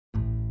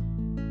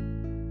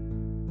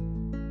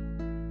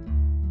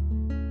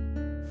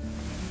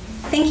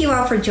Thank you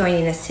all for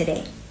joining us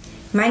today.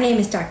 My name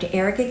is Dr.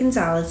 Erica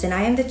Gonzalez, and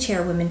I am the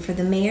chairwoman for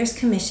the Mayor's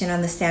Commission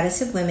on the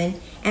Status of Women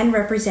and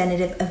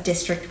representative of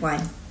District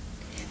 1.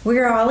 We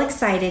are all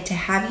excited to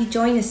have you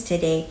join us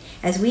today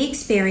as we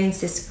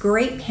experience this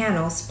great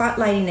panel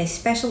spotlighting a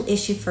special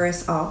issue for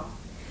us all.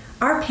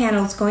 Our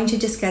panel is going to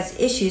discuss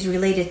issues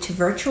related to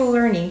virtual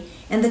learning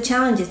and the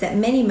challenges that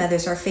many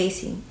mothers are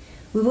facing.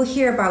 We will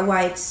hear about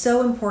why it's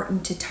so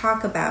important to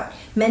talk about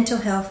mental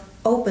health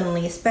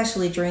openly,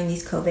 especially during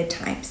these COVID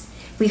times.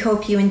 We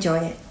hope you enjoy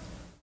it.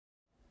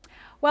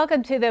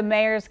 Welcome to the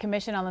Mayor's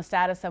Commission on the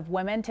Status of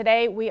Women.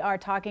 Today we are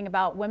talking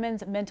about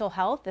women's mental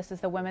health. This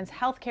is the Women's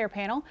Healthcare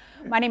Panel.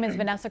 My name is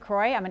Vanessa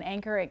Croix. I'm an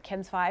anchor at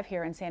KENS 5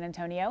 here in San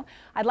Antonio.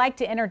 I'd like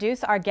to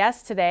introduce our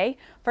guests today.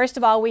 First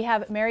of all, we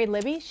have Mary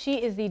Libby.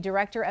 She is the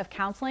Director of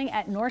Counseling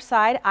at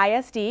Northside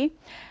ISD.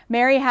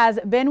 Mary has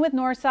been with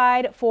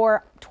Northside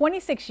for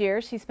 26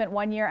 years. She spent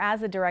 1 year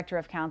as the Director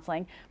of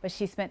Counseling, but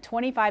she spent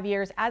 25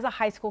 years as a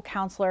high school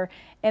counselor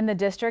in the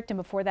district, and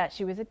before that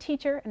she was a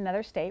teacher in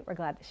another state. We're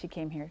glad that she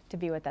came here to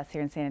be with us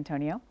here in San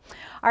Antonio.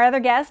 Our other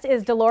guest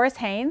is Delores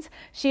Haines.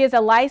 She is a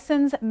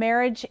licensed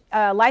marriage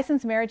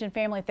and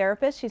family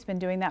therapist. She's been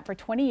doing that for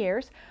 20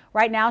 years.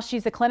 Right now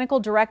she's the Clinical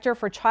Director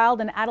for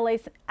Child and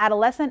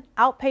Adolescent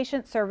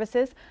Outpatient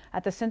Services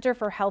at the Center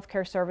for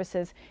Healthcare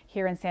Services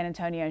here in San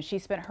Antonio, and she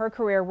spent her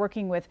career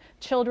working with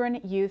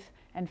children, youth,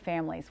 and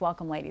families.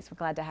 Welcome, ladies. We're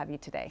glad to have you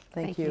today.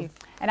 Thank you.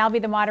 And I'll be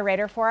the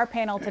moderator for our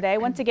panel today.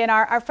 Once again,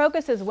 our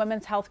focus is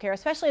women's health care,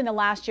 especially in the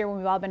last year when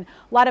we've all been,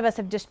 a lot of us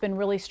have just been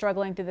really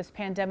struggling through this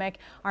pandemic.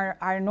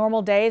 Our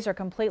normal days are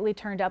completely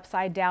turned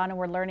upside down, and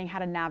we're learning how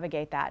to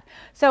navigate that.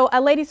 So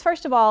ladies,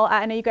 first of all,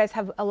 I know you guys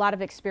have a lot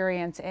of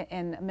experience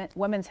in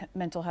women's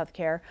mental health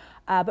care.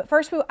 But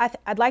first,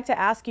 I'd like to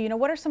ask you,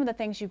 what are some of the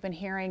things you've been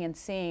hearing and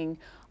seeing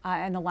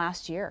in the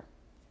last year?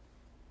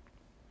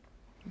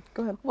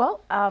 Go ahead.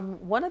 Well,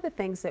 one of the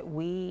things that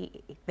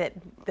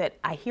that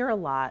I hear a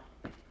lot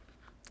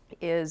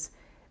is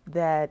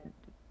that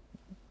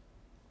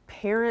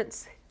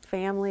parents,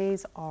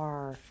 families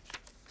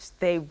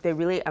they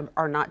really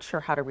are not sure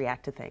how to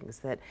react to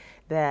things,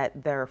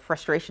 that their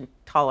frustration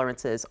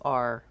tolerances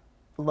are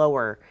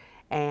lower,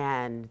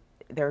 and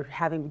they're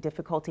having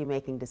difficulty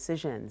making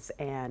decisions,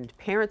 and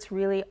parents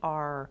really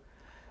are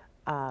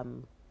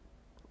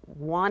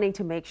wanting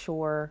to make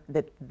sure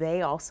that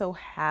they also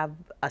have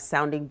a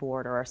sounding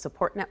board or a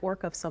support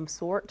network of some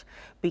sort,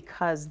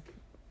 because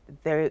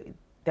they're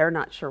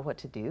not sure what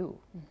to do.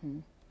 Mm-hmm.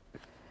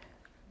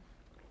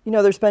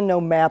 There's been no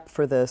map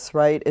for this,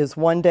 right? Is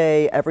one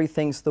day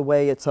everything's the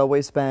way it's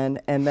always been,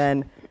 and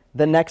then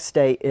the next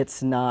day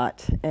it's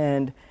not.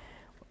 And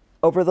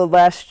over the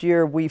last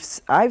year,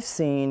 I've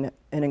seen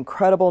an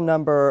incredible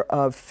number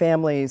of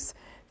families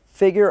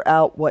figure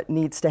out what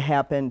needs to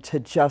happen to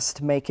just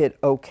make it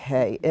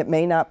okay. It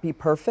may not be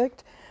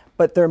perfect,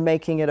 but they're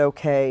making it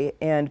okay.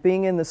 And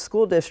being in the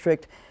school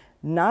district,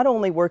 not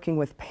only working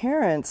with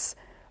parents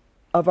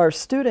of our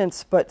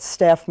students, but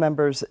staff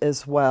members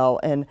as well,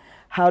 and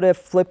how to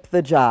flip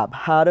the job,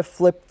 how to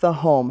flip the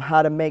home,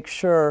 how to make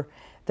sure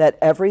that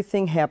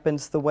everything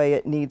happens the way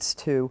it needs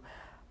to.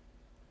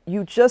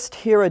 You just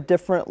hear a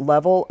different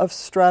level of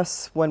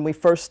stress. When we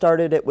first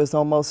started, it was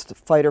almost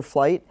fight or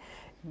flight.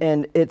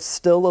 And it's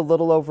still a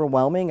little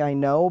overwhelming, I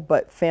know,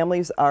 but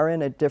families are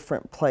in a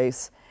different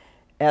place.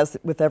 As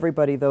with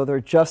everybody, though,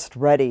 they're just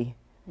ready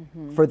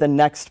for the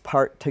next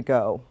part to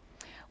go.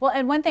 Well,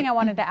 and one thing I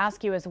wanted to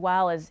ask you as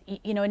well is,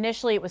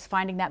 initially it was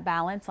finding that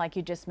balance, like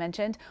you just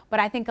mentioned, but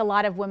I think a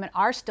lot of women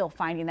are still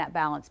finding that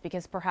balance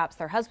because perhaps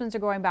their husbands are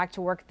going back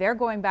to work, they're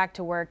going back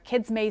to work,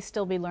 kids may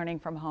still be learning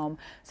from home.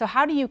 So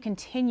how do you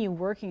continue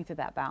working through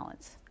that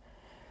balance?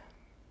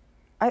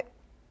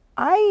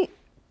 I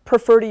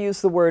prefer to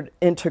use the word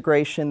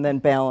integration than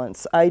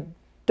balance. I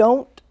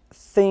don't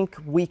think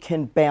we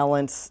can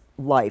balance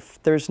life.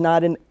 There's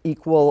not an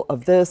equal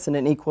of this and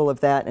an equal of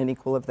that and an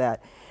equal of that.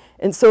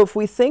 And so if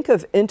we think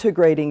of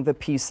integrating the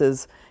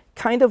pieces,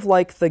 kind of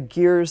like the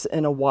gears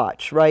in a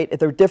watch, right?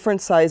 They're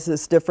different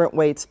sizes, different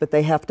weights, but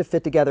they have to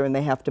fit together and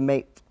they have to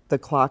make the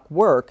clock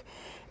work.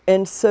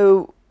 And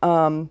so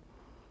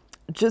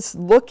just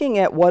looking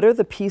at what are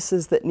the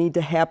pieces that need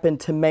to happen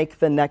to make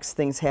the next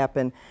things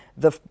happen.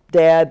 The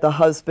dad, the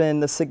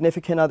husband, the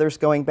significant others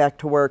going back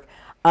to work.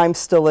 I'm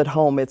still at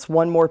home. It's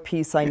one more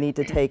piece I need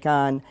to take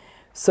on.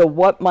 So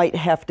what might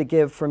have to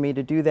give for me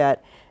to do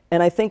that?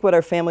 And I think what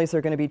our families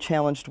are going to be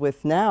challenged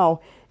with now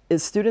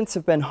is students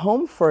have been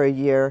home for a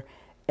year,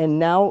 and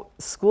now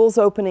school's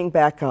opening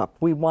back up.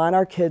 We want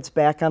our kids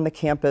back on the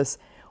campus.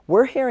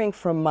 We're hearing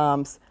from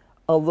moms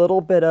a little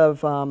bit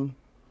of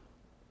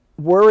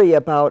worry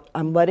about,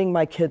 I'm letting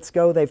my kids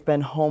go, they've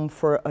been home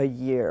for a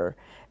year.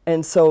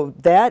 And so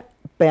that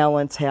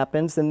balance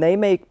happens, and they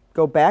may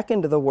go back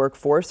into the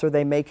workforce or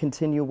they may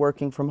continue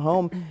working from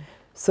home.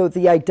 So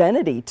the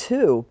identity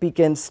too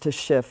begins to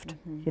shift,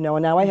 and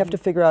now I have to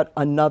figure out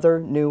another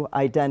new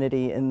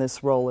identity in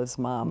this role as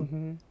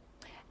mom.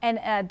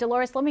 And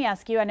Delores, let me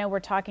ask you, I know we're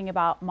talking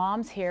about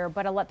moms here,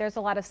 but there's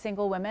a lot of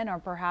single women or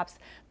perhaps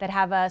that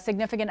have a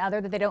significant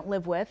other that they don't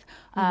live with.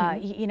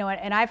 You know,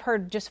 and I've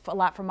heard just a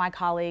lot from my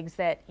colleagues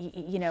that,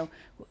 you know,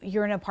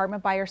 you're in an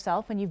apartment by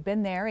yourself and you've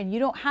been there and you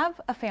don't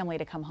have a family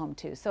to come home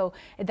to. So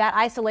that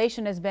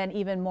isolation has been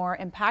even more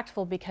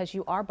impactful because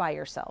you are by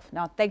yourself.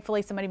 Now,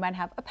 thankfully, somebody might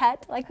have a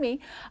pet like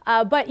me,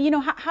 but, you know,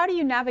 how do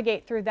you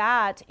navigate through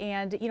that?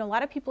 And, you know, a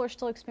lot of people are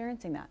still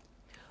experiencing that.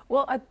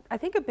 Well, I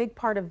think a big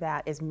part of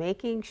that is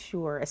making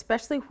sure,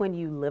 especially when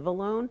you live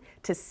alone,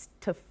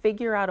 to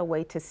figure out a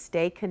way to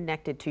stay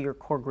connected to your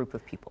core group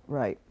of people.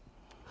 Right.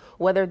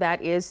 Whether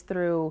that is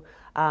through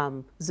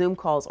Zoom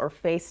calls or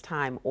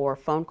FaceTime or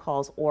phone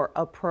calls or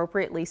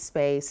appropriately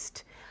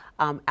spaced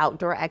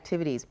outdoor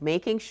activities,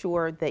 making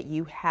sure that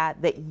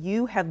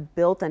you have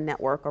built a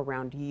network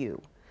around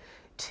you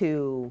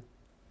to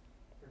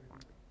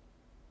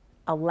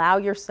allow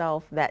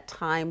yourself that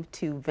time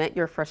to vent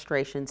your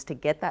frustrations, to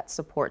get that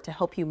support, to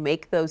help you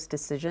make those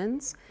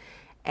decisions.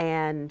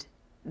 And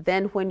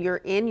then when you're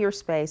in your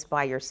space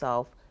by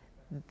yourself,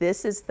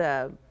 this is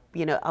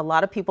you know, a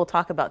lot of people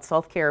talk about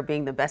self-care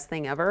being the best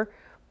thing ever,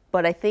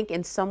 but I think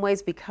in some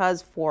ways,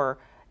 because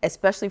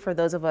especially for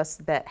those of us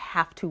that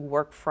have to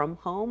work from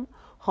home,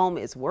 home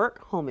is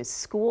work, home is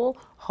school,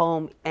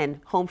 home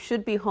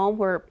should be home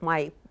where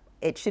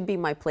it should be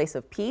my place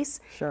of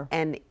peace. Sure.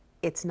 And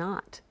it's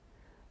not.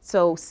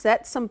 So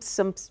set some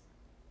spaces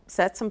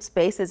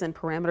and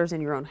parameters in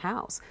your own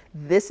house.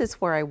 This is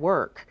where I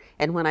work,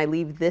 and when I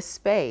leave this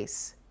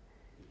space,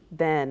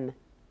 then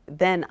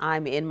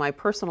I'm in my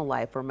personal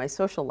life or my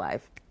social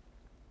life.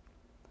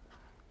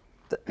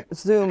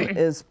 Zoom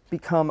has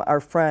become our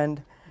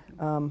friend.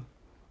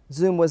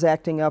 Zoom was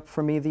acting up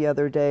for me the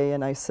other day,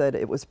 and I said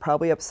it was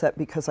probably upset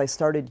because I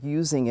started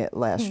using it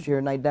last year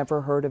and I'd never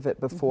heard of it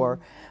before.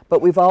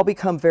 But we've all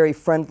become very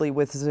friendly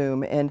with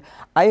Zoom, and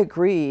I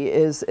agree,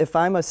 is if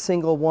I'm a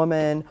single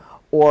woman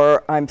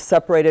or I'm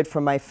separated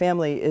from my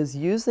family, is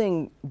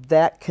using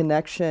that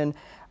connection.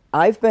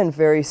 I've been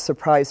very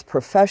surprised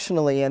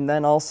professionally and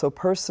then also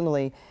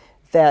personally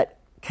that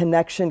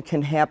connection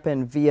can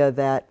happen via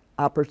that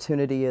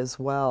opportunity as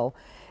well.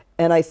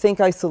 And I think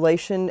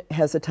isolation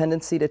has a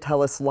tendency to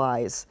tell us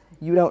lies.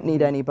 You don't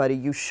need anybody.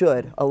 You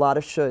should. A lot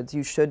of shoulds.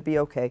 You should be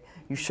okay.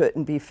 You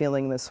shouldn't be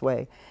feeling this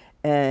way.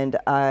 And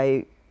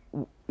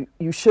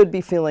you should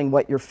be feeling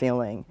what you're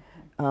feeling.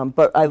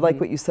 But I like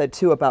what you said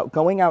too about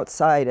going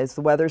outside as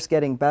the weather's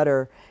getting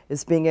better,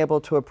 is being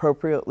able to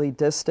appropriately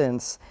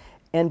distance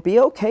and be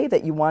okay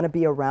that you want to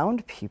be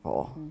around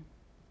people.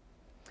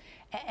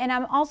 And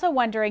I'm also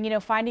wondering, you know,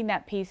 finding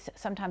that peace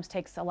sometimes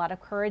takes a lot of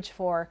courage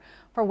for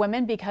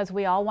women, because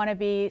we all want to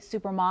be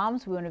super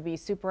moms, we want to be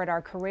super at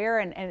our career,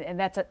 and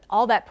that's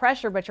all that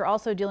pressure, but you're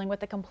also dealing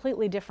with a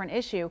completely different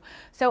issue.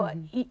 So,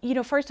 you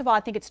know, first of all,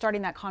 I think it's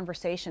starting that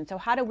conversation. So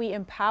how do we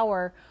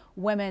empower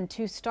women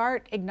to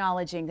start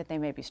acknowledging that they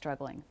may be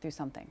struggling through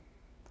something?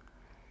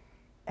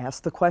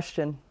 Ask the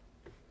question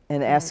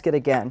and ask it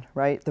again,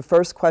 right? The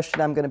first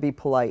question, I'm going to be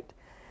polite.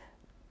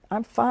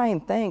 I'm fine,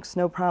 thanks,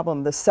 no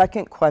problem. The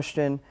second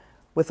question,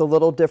 with a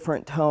little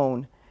different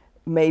tone,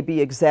 may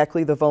be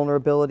exactly the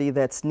vulnerability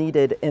that's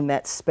needed in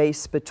that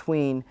space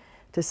between,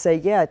 to say,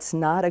 yeah, it's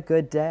not a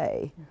good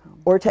day.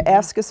 Or to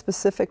ask a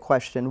specific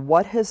question.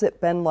 What has it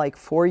been like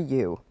for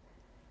you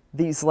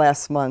these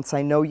last months?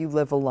 I know you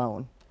live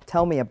alone.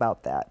 Tell me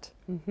about that.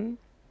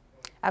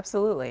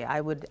 Absolutely,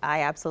 I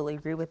absolutely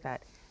agree with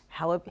that.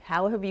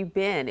 How have you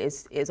been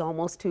is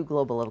almost too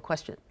global of a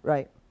question.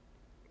 Right.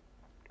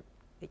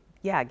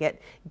 Yeah,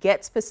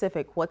 get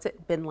specific. What's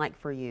it been like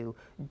for you?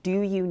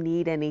 Do you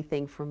need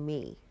anything from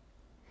me?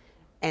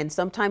 And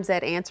sometimes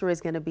that answer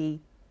is going to be,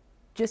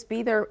 just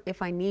be there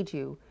if I need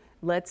you.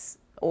 Let's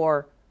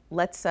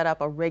set up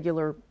a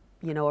regular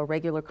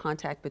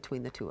contact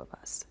between the two of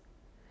us.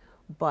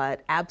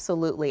 But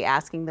absolutely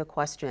asking the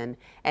question.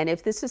 And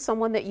if this is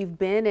someone that you've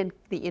been and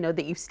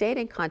that you've stayed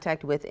in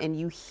contact with, and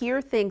you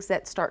hear things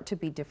that start to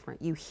be different,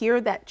 you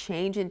hear that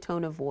change in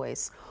tone of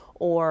voice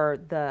or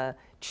the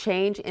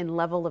change in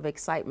level of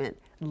excitement,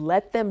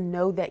 let them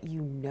know that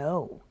you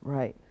know.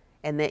 Right.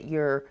 And that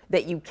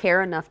you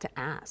care enough to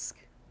ask.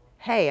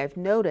 Hey, I've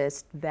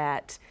noticed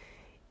that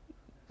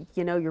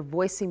your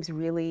voice seems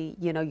really,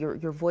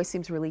 your voice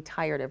seems really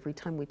tired every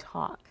time we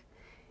talk.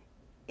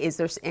 Is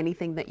there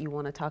anything that you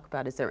want to talk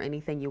about? Is there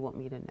anything you want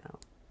me to know?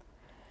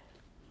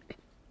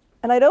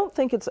 And I don't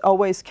think it's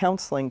always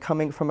counseling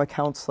coming from a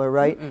counselor,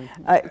 right?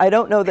 I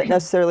don't know that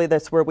necessarily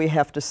that's where we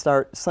have to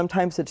start.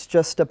 Sometimes it's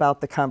just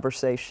about the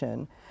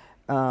conversation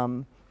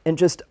and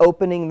just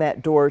opening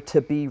that door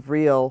to be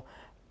real.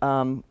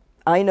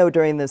 I know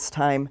during this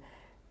time,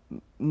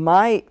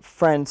 my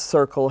friend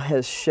circle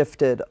has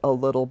shifted a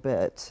little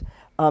bit.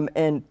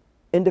 And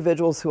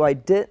individuals who I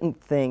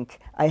didn't think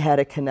I had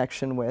a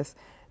connection with,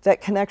 that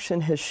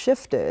connection has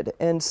shifted.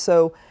 And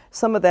so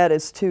some of that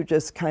is too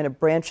just kind of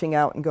branching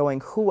out and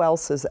going, who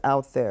else is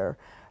out there?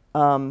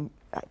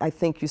 I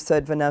think you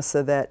said,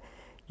 Vanessa, that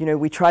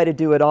we try to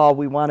do it all.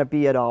 We want to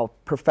be it all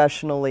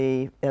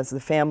professionally, as the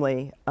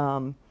family.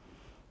 And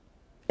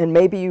And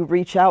maybe you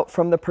reach out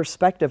from the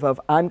perspective of,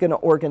 I'm going to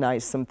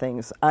organize some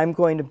things. I'm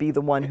going to be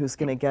the one who's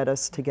going to get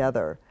us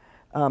together.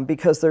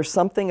 Because there's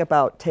something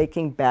about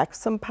taking back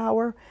some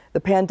power. The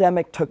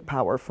pandemic took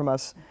power from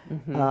us.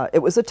 It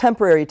was a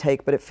temporary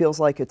take, but it feels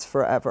like it's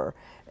forever.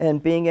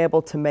 And being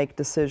able to make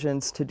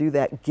decisions to do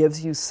that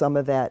gives you some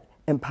of that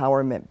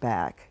empowerment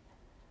back.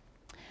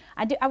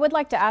 I would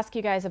like to ask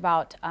you guys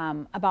about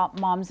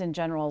moms in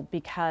general,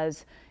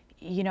 because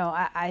you know,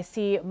 I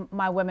see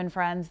my women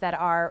friends that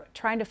are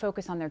trying to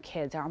focus on their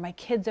kids. Are my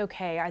kids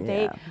okay? Are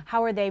they,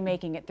 how are they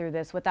making it through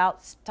this,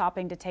 without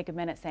stopping to take a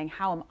minute saying,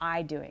 how am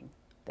I doing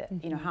this?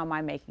 You know, how am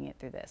I making it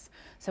through this?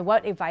 So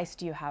what advice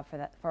do you have for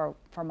that,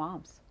 for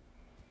moms?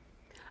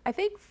 I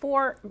think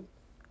for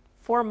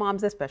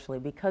moms especially,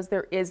 because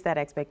there is that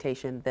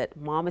expectation that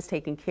mom's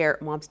taking care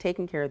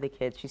of the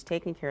kids, she's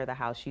taking care of the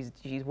house,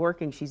 she's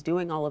working, she's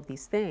doing all of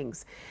these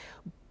things.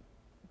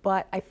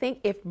 But I think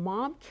if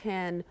mom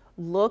can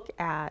look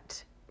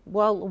at,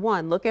 well,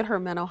 one, look at her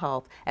mental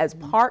health as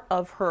part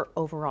of her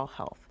overall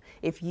health.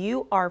 If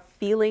you are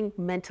feeling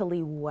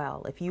mentally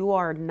well, if you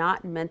are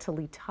not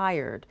mentally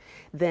tired,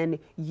 then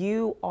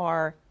you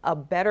are a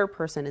better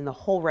person in the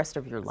whole rest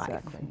of your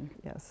life. Exactly.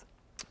 Yes.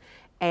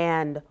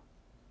 And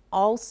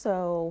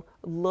also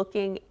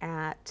looking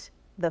at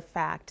the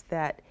fact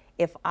that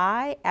if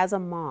I, as a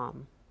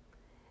mom,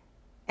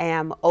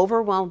 am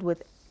overwhelmed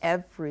with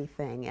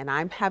everything and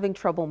I'm having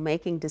trouble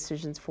making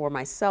decisions for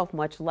myself,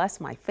 much less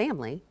my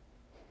family,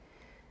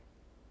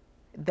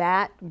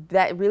 that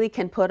really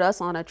can put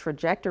us on a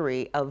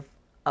trajectory of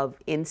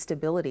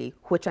instability,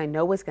 which I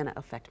know is going to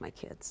affect my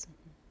kids.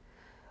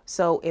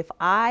 So if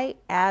I,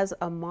 as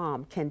a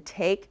mom, can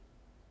take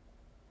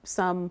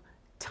some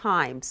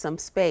time, some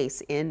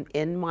space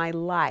in my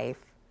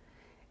life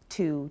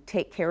to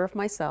take care of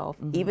myself,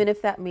 even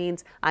if that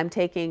means I'm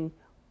taking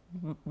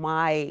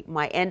my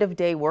end of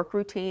day work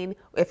routine,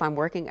 if I'm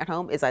working at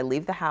home, is I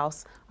leave the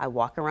house, I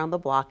walk around the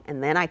block,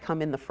 and then I come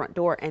in the front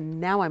door,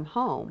 and now I'm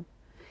home.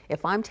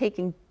 If I'm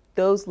taking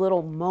those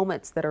little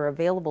moments that are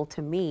available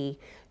to me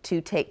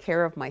to take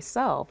care of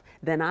myself,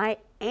 then I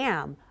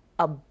am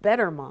a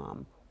better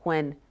mom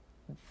when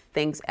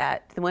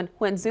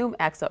when Zoom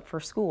acts up for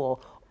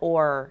school,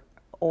 or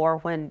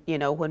when, you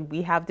know, when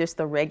we have just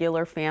the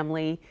regular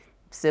family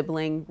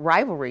sibling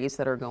rivalries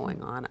that are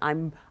going on.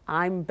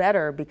 I'm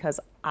better because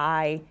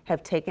I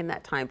have taken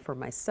that time for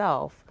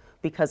myself,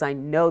 because I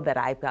know that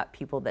I've got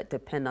people that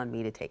depend on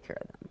me to take care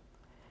of them.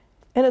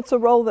 And it's a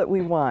role that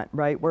we want,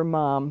 right? We're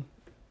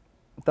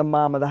the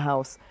mom of the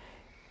house.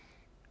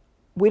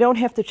 We don't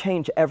have to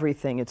change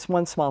everything. It's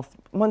one small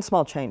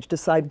change.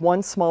 Decide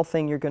one small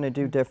thing you're going to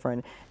do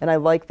different. And I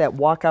like that.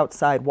 Walk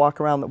outside, walk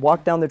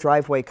down the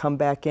driveway, come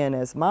back in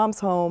as mom's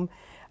home.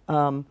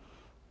 And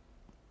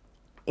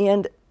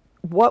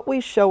what we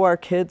show our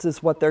kids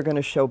is what they're going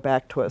to show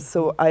back to us.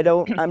 So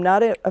I'm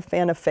not a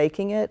fan of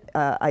faking it.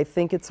 I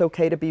think it's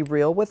okay to be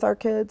real with our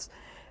kids,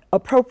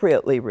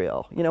 appropriately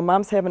real. You know,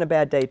 mom's having a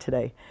bad day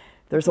today.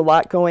 There's a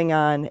lot going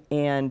on,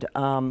 and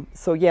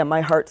so yeah, my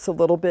heart's a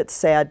little bit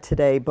sad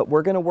today, but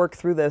we're going to work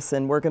through this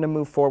and we're going to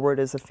move forward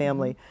as a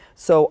family.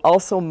 So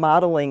also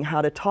modeling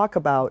how to talk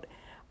about,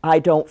 I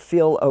don't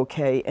feel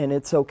okay, and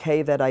it's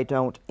okay that I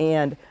don't,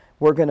 and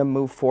we're going to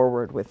move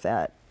forward with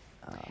that.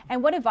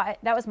 And what advice,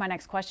 that was my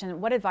next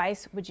question, what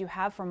advice would you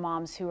have for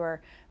moms who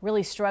are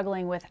really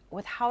struggling with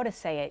how to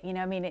say it? You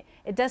know, I mean,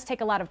 it does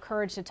take a lot of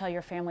courage to tell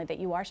your family that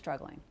you are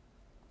struggling.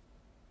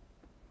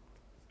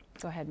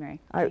 Go ahead, Mary.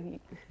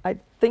 I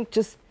think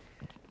just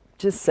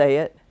say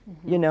it.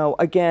 You know,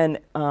 again,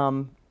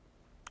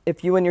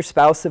 if you and your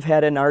spouse have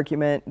had an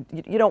argument,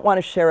 you don't want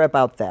to share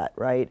about that,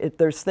 right?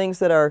 There's things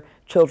that our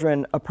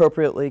children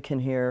appropriately can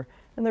hear,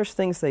 and there's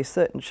things they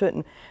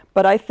shouldn't.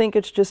 But I think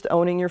it's just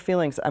owning your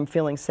feelings. I'm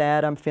feeling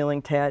sad. I'm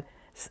feeling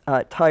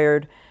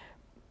tired.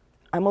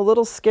 I'm a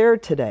little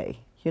scared today.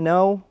 You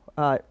know,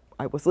 I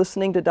was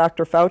listening to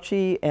Dr.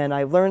 Fauci, and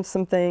I learned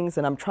some things,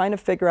 and I'm trying to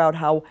figure out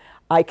how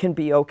I can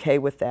be okay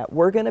with that.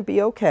 We're going to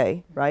be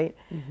okay, right?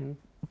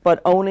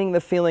 But owning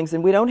the feelings,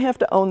 and we don't have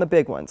to own the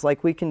big ones.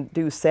 Like, we can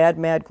do sad,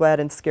 mad,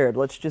 glad, and scared.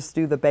 Let's just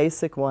do the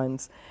basic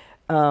ones,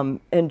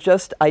 and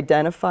just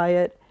identify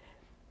it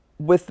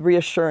with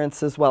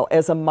reassurance as well,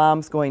 as a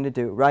mom's going to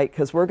do, right?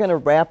 Because we're going to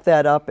wrap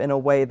that up in a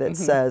way that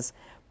says,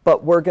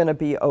 but we're going to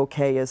be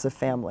okay as a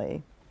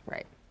family.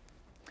 Right.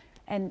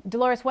 And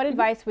Delores, what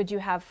advice would you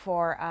have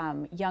for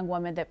young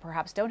women that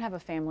perhaps don't have a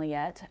family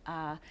yet,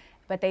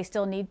 but they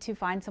still need to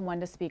find someone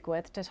to speak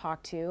with, to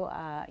talk to?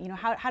 You know,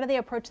 how do they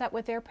approach that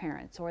with their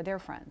parents or their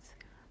friends?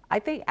 I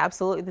think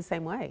absolutely the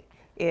same way,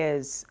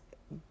 is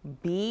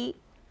be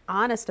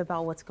honest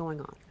about what's going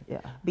on. Yeah.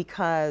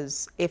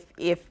 Because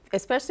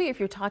especially if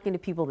you're talking to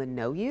people that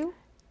know you,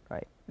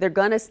 right, they're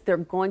going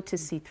to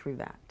see through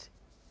that.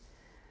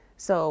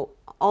 So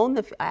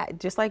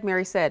just like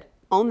Mary said,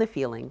 own the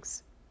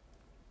feelings,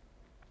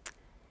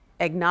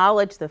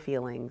 acknowledge the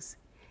feelings,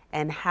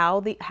 and how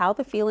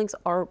the feelings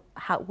are,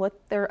 what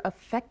they're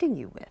affecting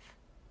you with.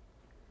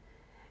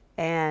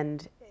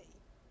 And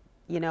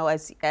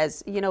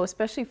as you know,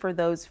 especially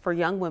for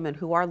young women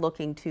who are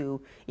looking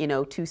to,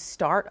 to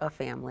start a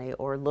family,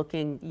 or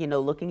looking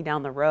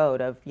down the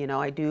road of,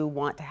 I do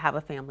want to have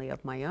a family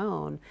of my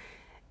own,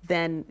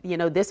 then,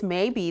 this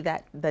may be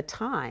the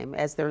time,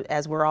 as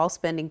we're all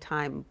spending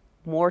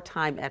more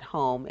time at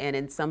home, and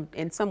in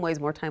some ways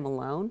more time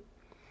alone.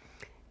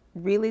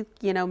 Really,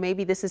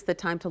 maybe this is the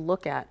time to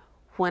look at,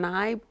 when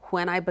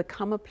I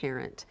become a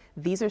parent,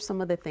 these are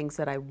some of the things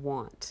that I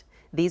want.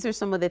 These are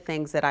some of the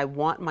things that I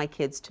want my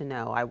kids to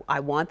know. I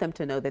want them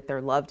to know that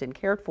they're loved and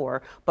cared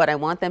for, but I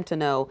want them to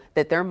know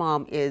that their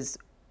mom is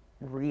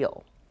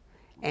real,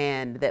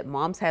 and that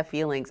moms have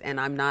feelings, and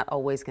I'm not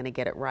always going to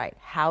get it right.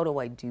 How do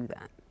I do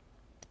that?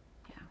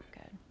 Yeah,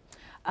 good.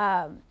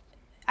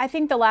 I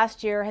think the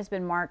last year has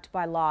been marked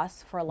by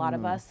loss for a lot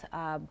of us.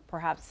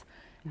 Perhaps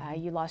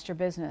you lost your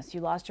business, you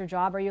lost your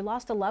job, or you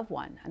lost a loved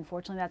one.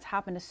 Unfortunately, that's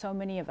happened to so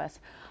many of us.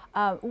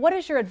 What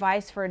is your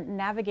advice for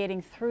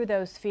navigating through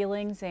those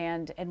feelings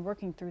and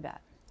working through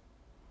that?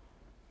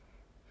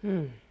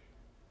 One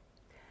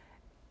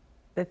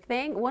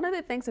of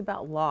the things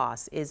about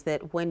loss is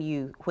that when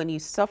you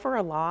suffer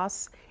a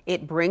loss,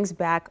 it brings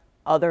back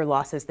other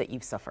losses that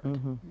you've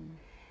suffered.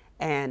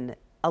 And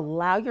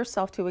allow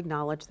yourself to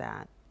acknowledge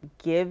that.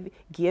 Give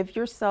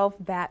yourself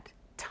that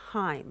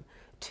time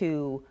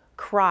to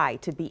cry,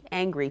 to be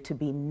angry, to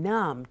be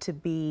numb, to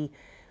be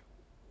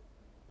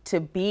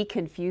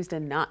confused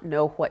and not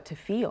know what to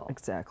feel.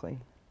 Exactly.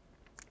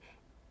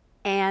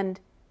 And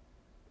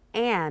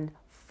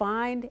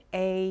find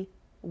a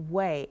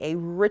way, a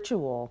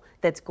ritual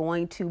that's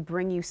going to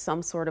bring you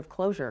some sort of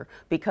closure,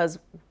 because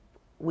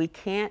we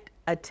can't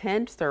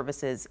attend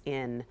services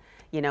in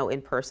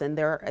person.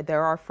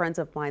 There are friends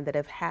of mine that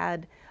have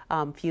had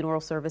funeral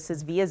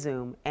services via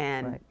Zoom,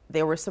 and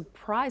they were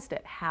surprised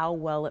at how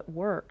well it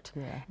worked.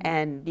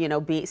 And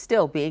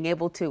still being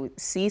able to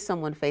see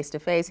someone face to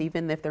face,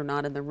 even if they're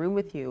not in the room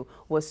with you,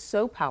 was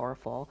so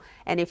powerful.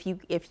 And if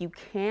you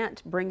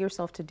can't bring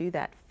yourself to do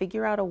that,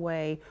 figure out a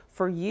way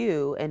for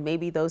you, and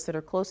maybe those that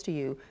are close to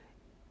you,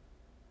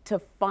 to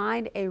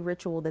find a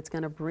ritual that's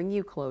going to bring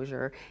you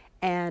closure.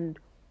 And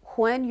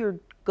when you're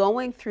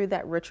going through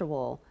that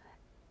ritual,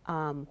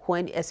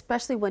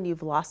 especially when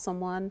you've lost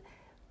someone,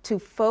 to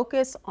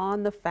focus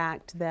on the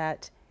fact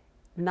that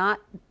not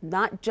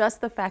just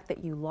the fact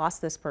that you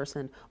lost this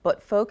person,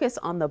 but focus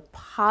on the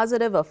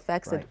positive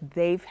effects that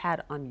they've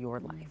had on your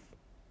life.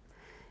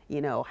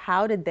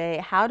 How did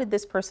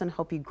this person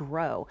help you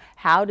grow?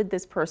 How did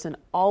this person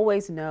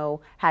always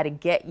know how to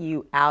get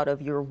you out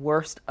of your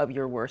worst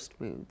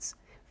moods?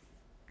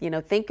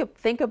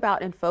 Think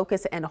about and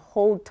focus and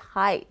hold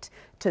tight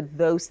to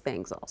those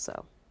things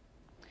also.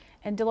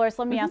 And Delores,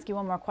 let me ask you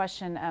one more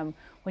question.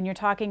 When you're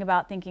talking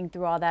about thinking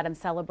through all that and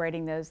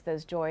celebrating those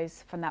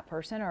joys from that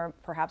person, or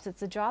perhaps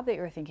it's a job that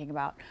you're thinking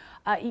about,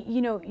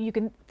 you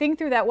can think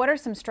through that. What are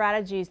some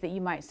strategies that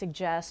you might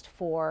suggest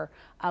for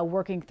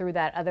working through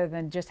that, other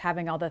than just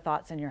having all the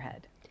thoughts in your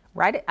head?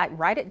 Write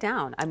it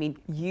down. I mean,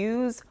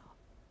 use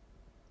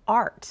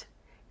art,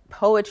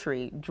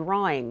 poetry,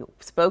 drawing,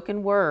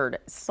 spoken word,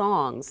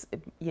 songs,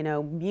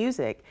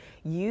 music.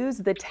 Use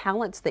the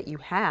talents that you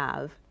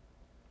have,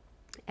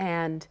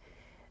 and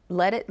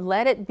let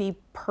it be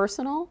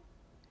personal,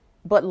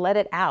 but let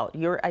it out.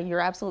 You're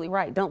absolutely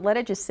right. Don't let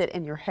it just sit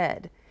in your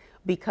head,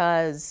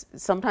 because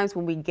sometimes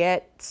when we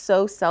get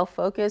so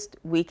self-focused,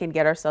 we can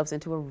get ourselves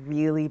into a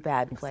really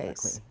bad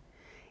place.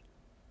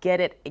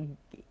 Exactly.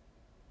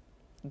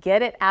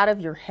 Get it out of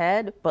your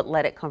head, but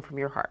let it come from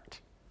your heart.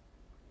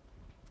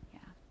 Yeah.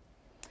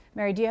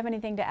 Mary, do you have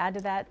anything to add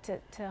to that?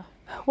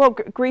 Well,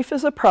 grief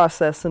is a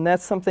process, and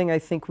that's something I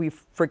think we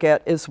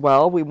forget as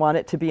well. We want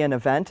it to be an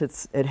event.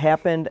 It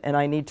happened, and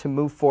I need to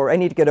move forward. I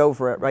need to get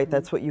over it, right?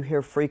 That's what you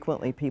hear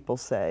frequently people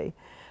say.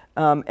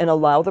 And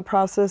allow the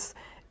process,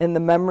 and the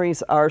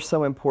memories are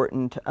so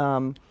important.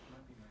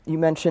 You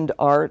mentioned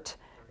art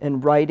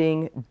and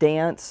writing,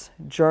 dance,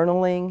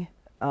 journaling,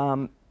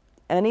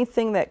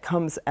 anything that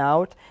comes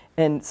out.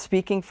 And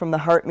speaking from the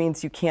heart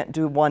means you can't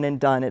do one and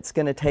done. It's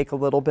going to take a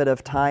little bit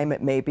of time.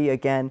 It may be,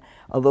 again,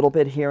 a little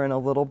bit here and a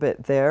little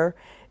bit there.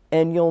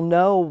 And you'll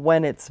know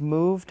when it's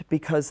moved,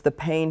 because the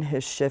pain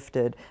has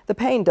shifted. The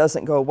pain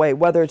doesn't go away.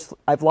 Whether it's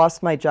I've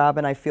lost my job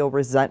and I feel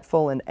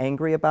resentful and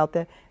angry about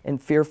that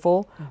and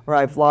fearful, or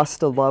I've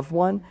lost a loved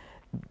one,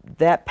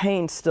 that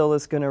pain still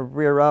is going to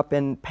rear up.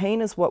 And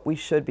pain is what we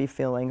should be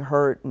feeling,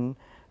 hurt and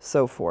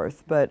so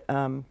forth. But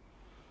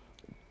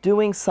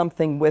doing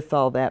something with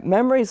all that.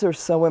 Memories are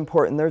so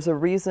important. There's a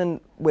reason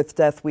with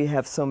death we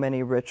have so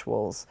many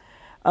rituals.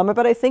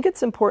 But I think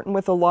it's important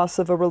with the loss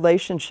of a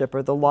relationship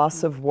or the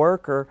loss of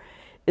work,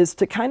 is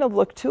to kind of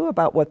look too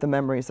about what the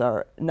memories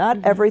are. Not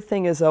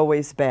everything is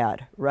always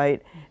bad,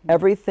 right?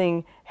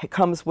 Everything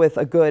comes with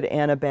a good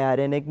and a bad,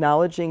 and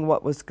acknowledging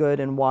what was good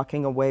and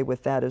walking away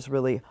with that is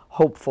really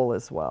hopeful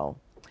as well.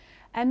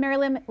 And Mary,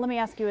 let me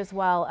ask you as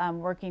well,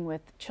 working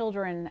with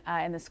children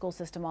in the school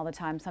system all the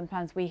time,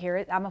 sometimes we hear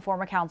it. I'm a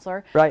former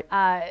counselor. Right.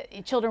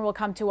 Children will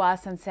come to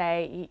us and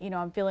say, you know,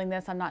 I'm feeling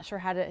this, I'm not sure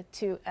how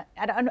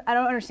I don't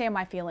understand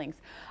my feelings.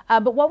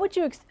 But what would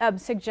you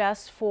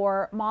suggest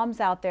for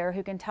moms out there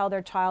who can tell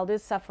their child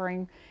is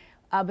suffering,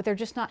 but they're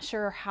just not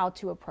sure how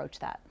to approach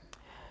that?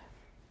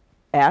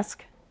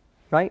 Ask.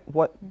 Right?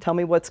 Tell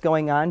me what's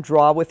going on.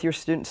 Draw with your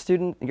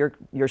student.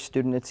 Your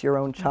student, it's your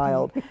own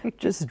child.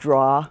 Just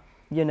draw,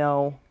 you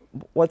know,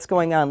 what's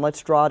going on.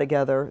 Let's draw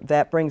together.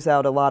 That brings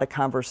out a lot of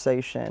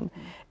conversation.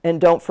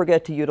 And don't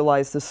forget to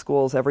utilize the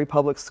schools. Every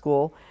public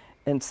school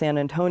in San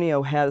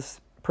Antonio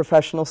has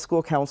professional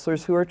school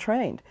counselors who are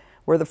trained.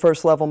 We're the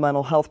first level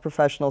mental health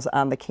professionals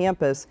on the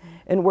campus,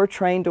 and we're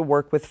trained to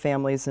work with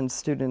families and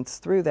students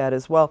through that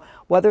as well,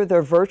 whether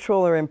they're virtual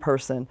or in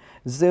person.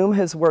 Zoom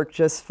has worked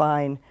just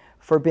fine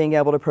for being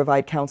able to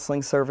provide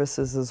counseling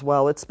services as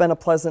well. It's been a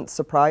pleasant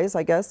surprise,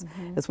 I guess,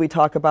 as we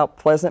talk about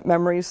pleasant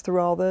memories through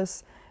all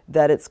this,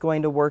 that it's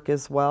going to work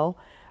as well.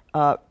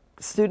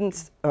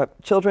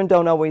 Children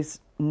don't always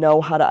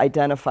know how to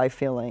identify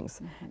feelings.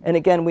 And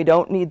again, we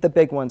don't need the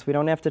big ones. We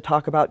don't have to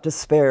talk about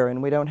despair,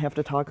 and we don't have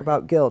to talk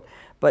about guilt.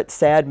 But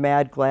sad,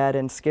 mad, glad,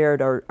 and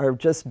scared are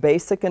just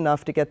basic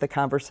enough to get the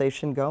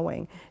conversation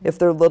going. If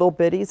they're little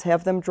bitties,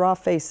 have them draw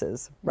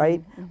faces,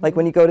 right? Like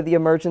when you go to the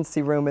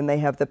emergency room and they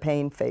have the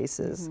pain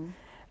faces.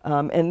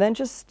 And then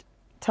just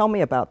tell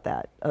me about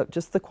that.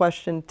 Just the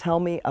question,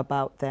 tell me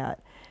about that.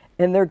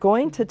 And they're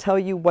going to tell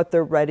you what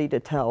they're ready to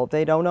tell.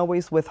 They don't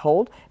always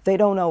withhold. They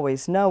don't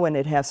always know, and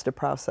it has to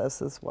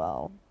process as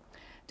well.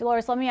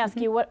 Delores, let me ask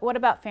you, what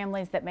about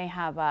families that may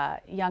have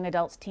young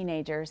adults,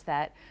 teenagers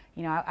that,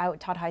 you know, I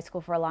taught high school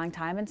for a long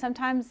time, and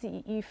sometimes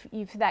you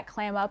that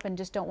clam up and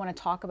just don't want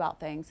to talk about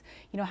things.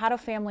 You know, how do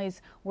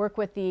families work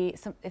with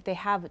if they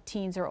have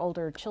teens or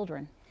older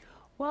children?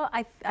 Well,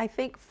 I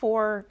think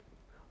for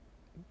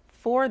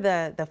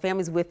the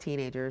families with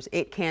teenagers,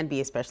 it can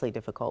be especially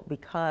difficult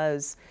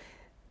because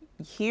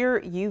here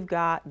you've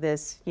got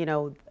this, you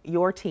know,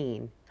 your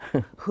teen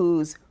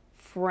whose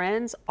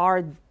friends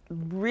are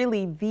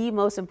really the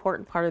most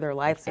important part of their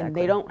life, and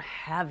they don't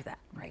have that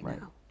right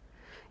now.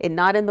 And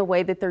not in the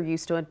way that they're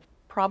used to, and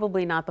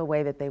probably not the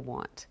way that they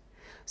want.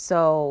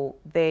 So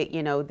they,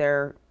 you know,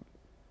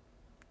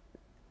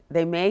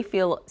 they may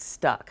feel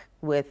stuck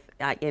with,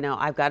 you know,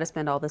 I've got to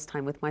spend all this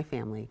time with my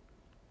family.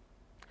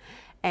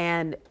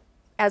 And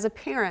as a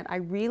parent, I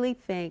really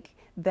think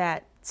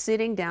that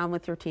sitting down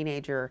with your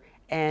teenager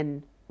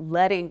and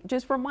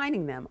just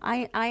reminding them,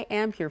 I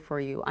am here for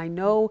you. I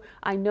know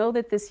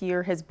that this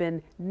year has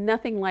been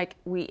nothing like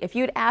if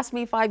you'd asked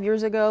me 5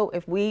 years ago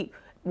if we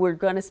were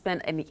going to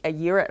spend a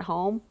year at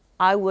home,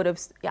 I would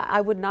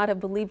not have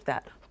believed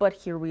that, but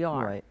here we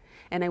are. Right.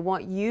 And I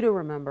want you to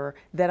remember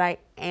that I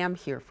am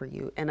here for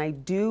you, and I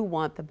do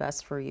want the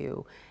best for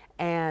you.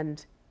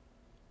 And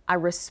I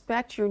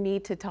respect your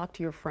need to talk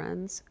to your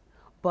friends,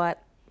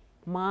 but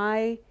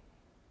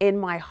in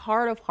my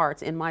heart of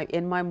hearts, in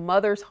my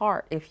mother's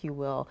heart, if you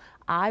will,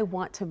 I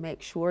want to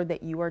make sure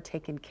that you are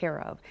taken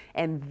care of.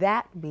 And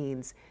that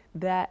means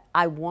that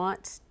I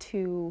want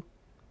to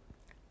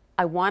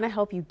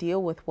help you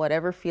deal with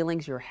whatever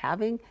feelings you're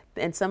having,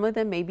 and some of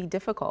them may be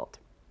difficult.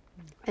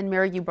 And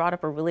Mary, you brought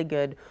up a really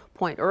good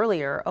point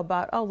earlier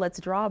about, oh, let's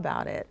draw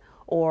about it,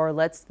 or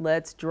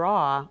let's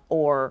draw,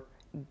 or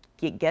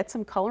get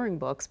some coloring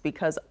books,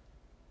 because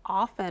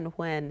often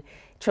when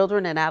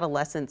children and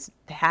adolescents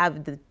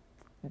have the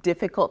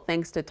difficult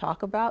things to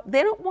talk about,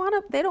 they don't want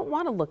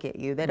to look at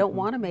you. They don't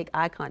want to make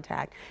eye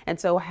contact. And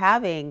so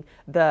having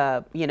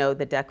the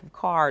deck of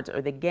cards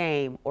or the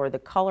game or the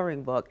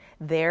coloring book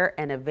there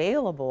and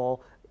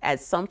available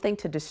as something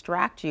to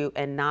distract you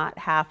and not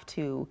have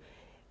to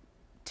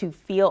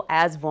feel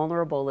as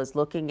vulnerable as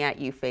looking at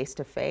you face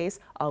to face,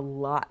 a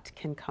lot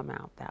can come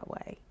out that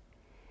way.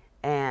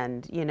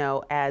 And, you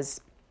know,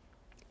 as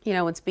you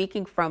know, when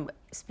speaking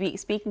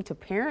to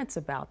parents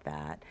about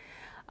that,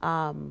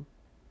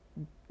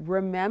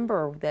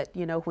 remember that,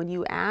 you know, when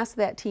you ask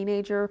that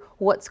teenager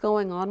what's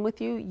going on with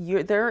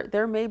you,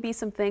 there may be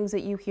some things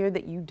that you hear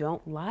that you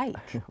don't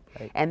like,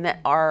 right, and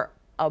that are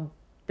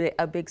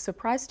a big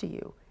surprise to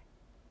you.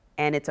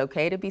 And it's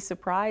okay to be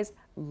surprised.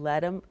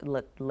 Let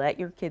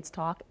your kids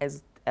talk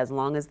as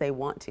long as they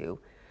want to.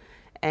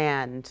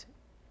 And,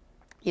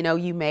 you know,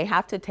 you may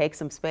have to take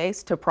some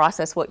space to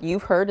process what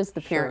you've heard as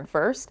the parent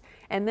first,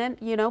 and then,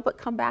 you know, but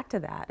come back to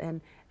that.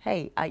 And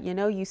hey, you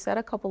know, you said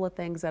a couple of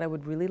things that I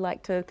would really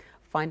like to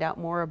find out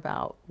more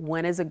about.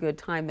 When is a good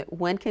time?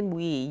 When can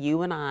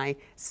you and I,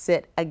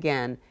 sit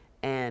again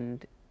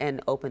and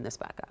open this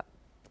back up?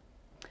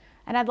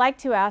 And I'd like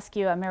to ask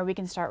you, Mary, we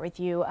can start with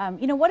you.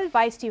 You know, what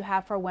advice do you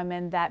have for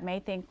women that may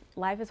think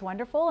life is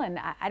wonderful and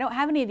I don't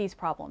have any of these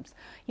problems?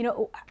 You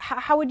know,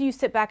 how would you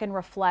sit back and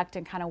reflect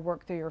and kind of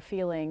work through your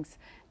feelings?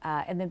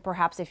 And then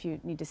perhaps if you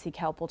need to seek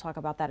help, we'll talk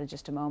about that in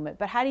just a moment.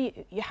 But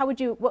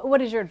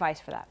what is your advice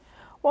for that?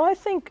 Well, I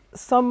think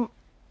some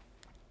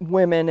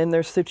women in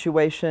their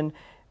situation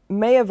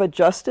may have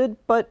adjusted,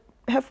 but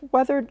have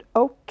weathered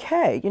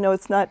okay. You know,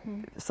 it's not,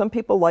 some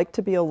people like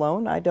to be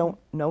alone. I don't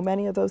know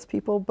many of those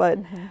people, but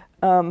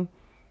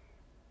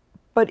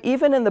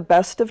even in the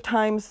best of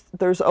times,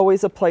 there's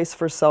always a place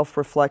for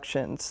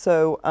self-reflection.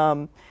 So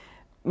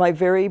my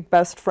very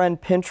best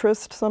friend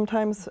Pinterest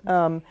sometimes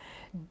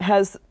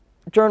has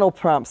journal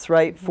prompts,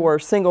 right, for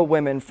single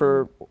women,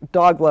 for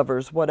dog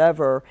lovers,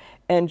 whatever,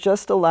 and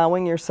just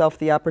allowing yourself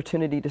the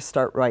opportunity to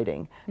start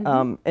writing.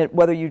 And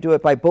whether you do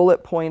it by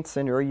bullet points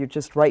or you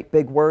just write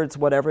big words,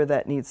 whatever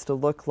that needs to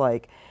look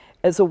like,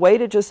 as a way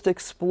to just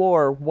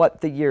explore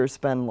what the year's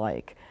been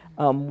like.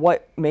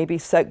 What maybe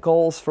set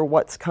goals for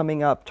what's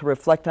coming up, to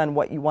reflect on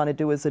what you want to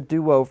do as a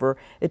do-over.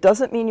 It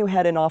doesn't mean you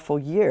had an awful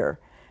year,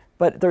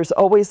 but there's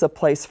always a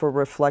place for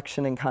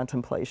reflection and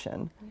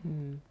contemplation.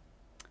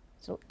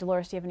 So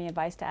Delores, do you have any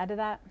advice to add to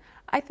that?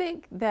 I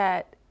think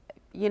that,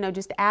 you know,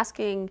 just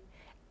asking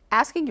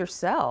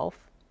yourself,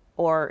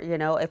 or, you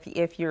know, if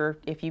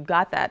you've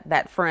got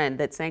that friend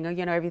that's saying, oh,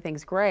 you know,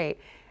 everything's great,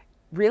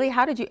 really,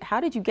 how did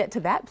you get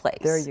to that place?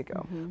 There you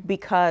go.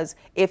 Because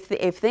if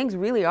things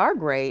really are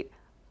great,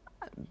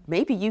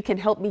 maybe you can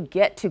help me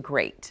get to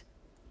great.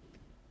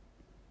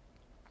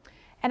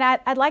 And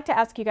I'd like to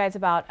ask you guys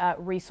about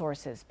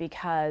resources,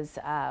 because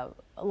a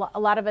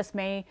lot of us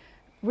may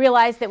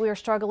realize that we are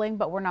struggling,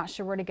 but we're not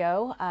sure where to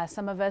go.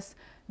 Some of us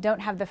don't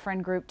have the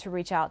friend group to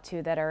reach out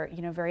to, that are,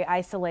 you know, very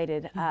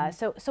isolated.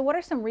 So what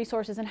are some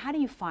resources, and how do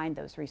you find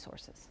those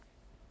resources?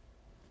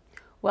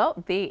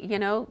 Well, the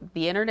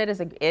internet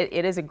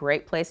is a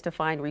great place to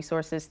find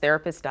resources.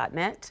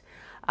 Therapist.net.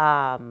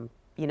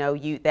 You know,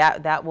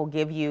 that will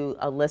give you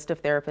a list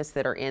of therapists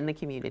that are in the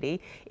community.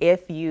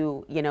 If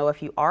you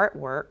are at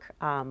work,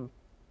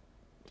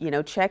 you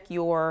know, check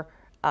your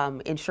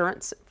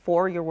insurance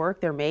for your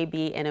work. There may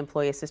be an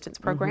employee assistance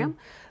program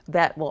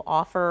that will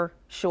offer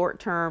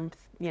short-term,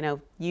 you know,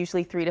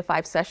 usually 3 to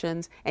 5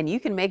 sessions, and you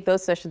can make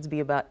those sessions be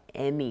about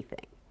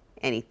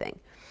anything.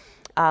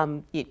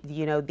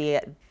 You know,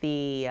 the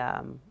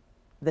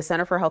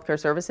Center for Healthcare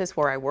Services,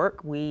 where I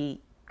work, we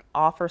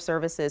offer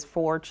services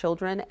for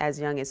children as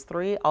young as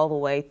 3 all the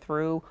way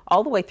through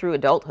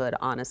adulthood,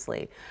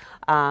 honestly.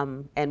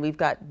 And we've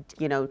got,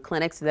 you know,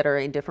 clinics that are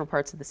in different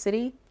parts of the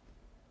city.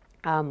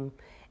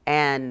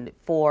 And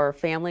for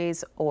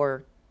families,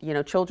 or, you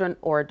know, children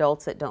or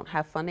adults that don't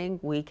have funding,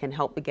 we can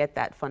help to get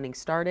that funding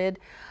started.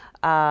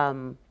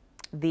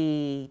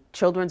 The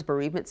Children's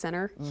Bereavement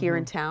Center here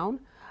in town,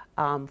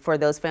 for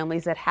those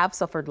families that have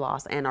suffered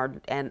loss and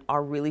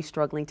are really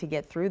struggling to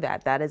get through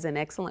that is an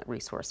excellent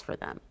resource for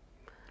them.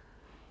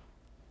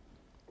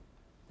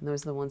 And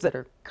those are the ones that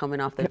are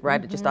coming off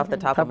just off the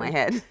top of my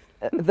head.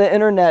 The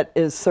internet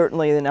is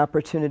certainly an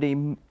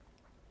opportunity.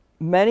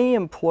 Many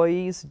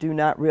employees do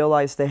not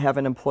realize they have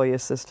an employee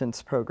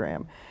assistance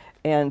program.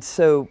 And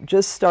so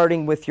just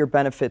starting with your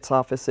benefits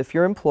office, if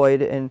you're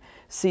employed, and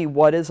see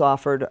what is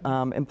offered.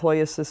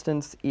 Employee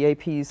assistance,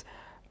 EAPs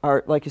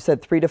are, like you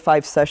said, 3 to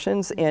 5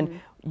 sessions,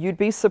 and you'd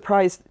be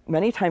surprised,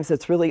 many times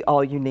that's really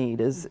all you need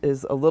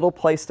is a little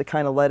place to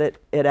kind of let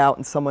it out,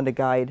 and someone to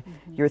guide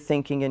your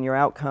thinking and your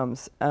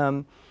outcomes.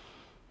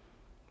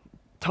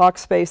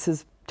 Talkspace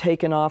has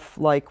taken off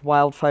like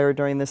wildfire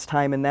during this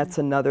time, and that's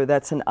an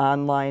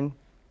online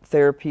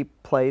therapy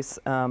place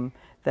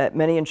that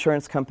many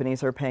insurance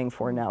companies are paying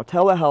for now.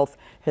 Telehealth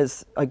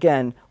has,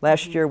 again,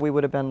 last year we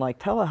would have been like,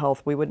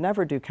 telehealth, we would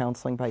never do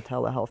counseling by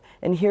telehealth.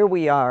 And here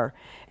we are.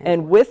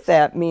 And with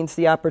that means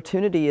the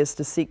opportunity is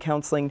to seek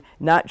counseling,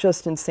 not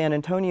just in San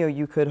Antonio.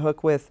 You could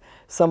hook with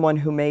someone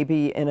who may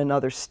be in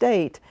another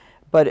state,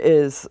 but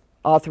is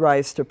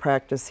authorized to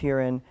practice here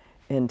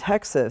in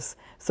Texas.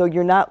 So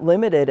you're not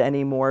limited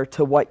anymore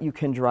to what you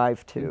can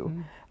drive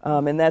to.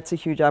 And that's a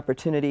huge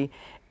opportunity.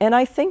 And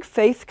I think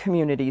faith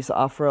communities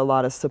offer a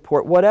lot of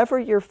support. Whatever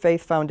your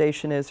faith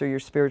foundation is, or your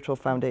spiritual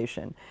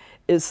foundation,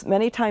 is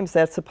many times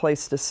that's a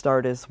place to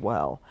start as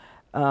well.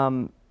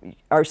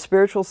 Our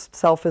spiritual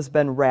self has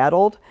been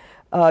rattled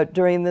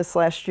during this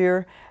last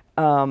year,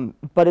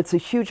 but it's a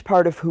huge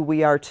part of who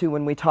we are too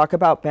when we talk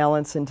about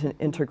balance and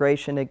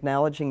integration,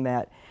 acknowledging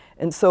that.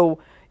 And so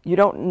you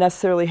don't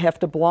necessarily have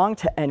to belong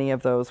to any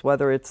of those,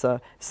 whether it's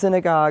a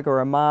synagogue or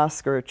a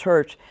mosque or a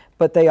church,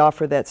 but they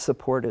offer that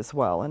support as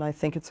well. And I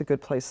think it's a good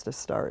place to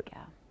start.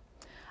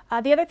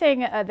 Yeah. The other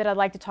thing that I'd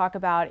like to talk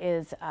about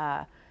is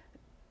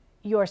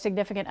your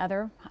significant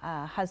other,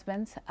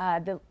 husbands.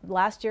 The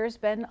last year has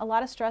been a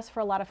lot of stress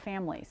for a lot of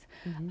families.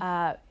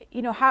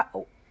 You know,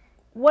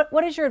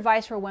 what is your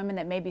advice for women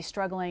that may be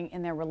struggling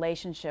in their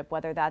relationship,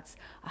 whether that's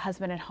a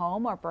husband at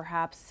home or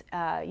perhaps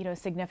you know, a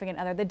significant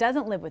other that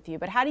doesn't live with you?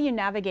 But how do you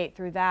navigate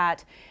through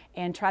that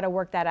and try to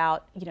work that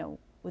out, you know,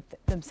 with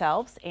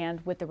themselves and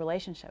with the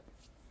relationship?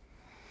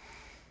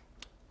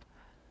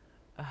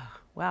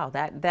 Wow,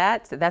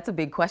 that's a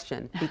big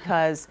question,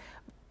 because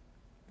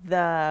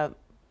the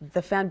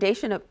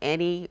foundation of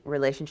any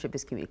relationship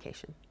is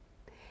communication.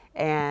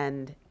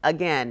 And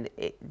again,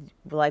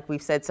 like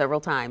we've said several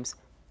times,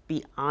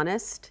 be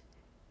honest,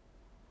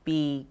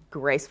 be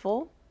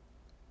graceful,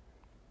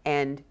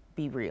 and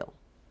be real.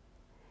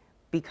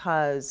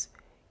 Because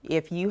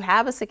if you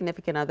have a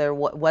significant other,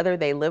 whether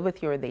they live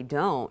with you or they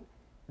don't,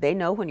 they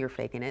know when you're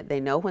faking it. They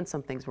know when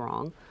something's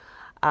wrong.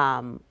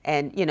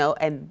 And you know,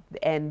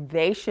 and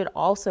they should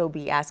also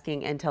be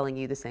asking and telling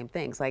you the same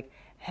things, like,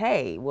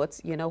 hey,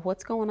 what's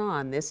going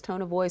on? This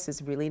tone of voice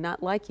is really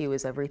not like you.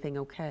 Is everything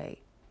okay?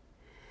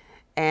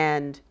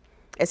 And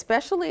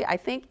especially, I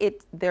think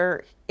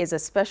there is a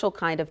special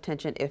kind of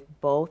tension if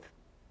both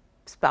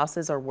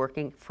spouses are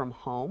working from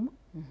home,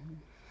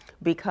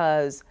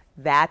 because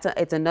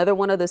it's another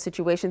one of those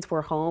situations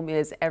where home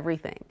is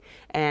everything,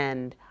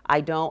 and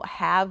I don't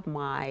have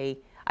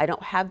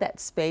that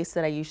space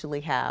that I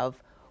usually have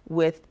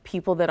with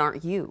people that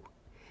aren't you.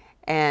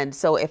 And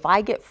so if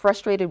I get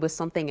frustrated with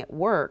something at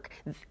work,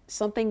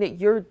 something that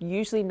you're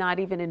usually not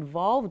even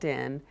involved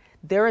in,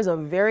 there is a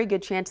very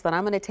good chance that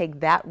I'm going to take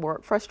that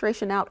work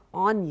frustration out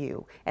on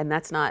you. And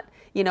that's not,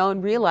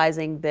 and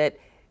realizing that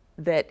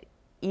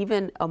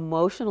even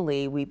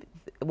emotionally,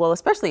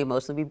 especially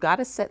emotionally, we've got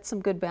to set some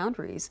good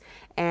boundaries.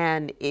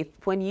 And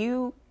when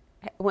you've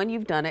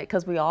done it,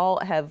 because we all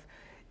have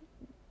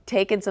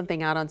taken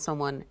something out on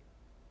someone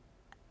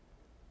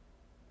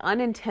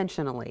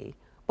unintentionally,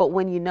 but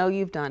when you know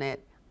you've done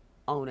it,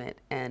 own it.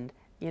 And,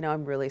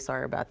 I'm really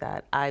sorry about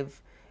that. I've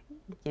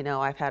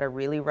had a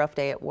really rough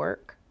day at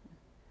work.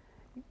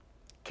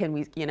 Can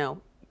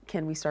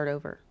we start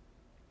over?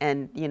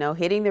 And,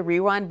 hitting the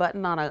rewind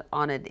button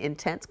on an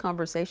intense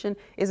conversation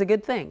is a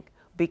good thing,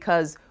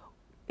 because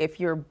if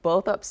you're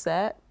both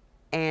upset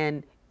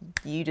and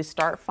you just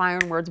start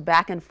firing words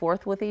back and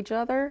forth with each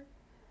other,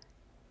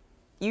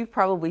 you've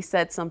probably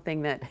said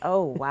something that,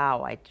 oh,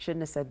 wow, I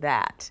shouldn't have said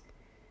that.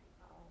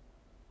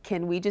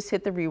 Can we just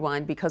hit the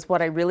rewind? Because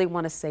what I really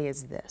want to say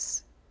is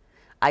this.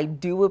 I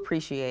do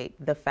appreciate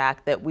the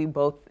fact that we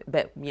both,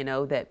 that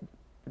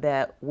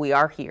we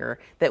are here,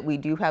 that we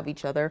do have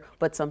each other,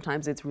 but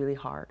sometimes it's really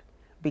hard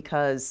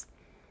because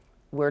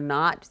we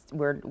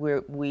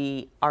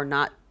are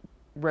not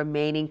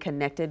remaining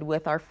connected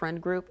with our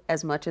friend group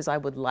as much as I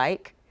would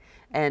like.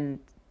 And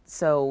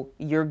so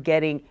you're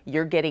getting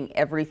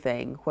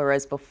everything,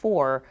 whereas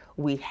before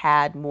we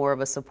had more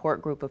of a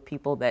support group of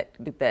people that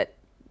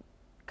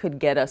could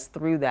get us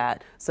through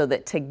that, so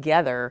that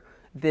together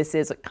this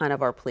is kind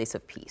of our place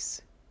of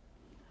peace.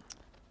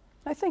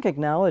 I think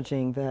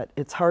acknowledging that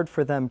it's hard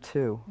for them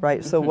too,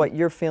 right? So what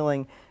you're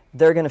feeling,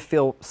 they're going to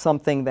feel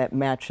something that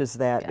matches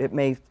that. Yeah. It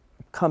may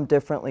come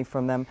differently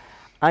from them.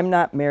 I'm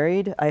not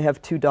married. I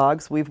have 2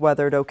 dogs. We've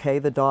weathered okay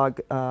the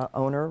dog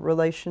owner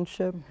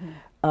relationship.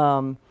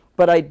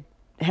 But I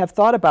have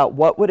thought about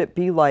what would it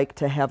be like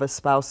to have a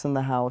spouse in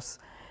the house,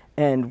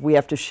 and we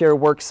have to share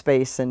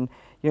workspace, and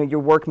your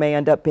work may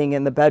end up being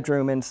in the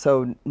bedroom, and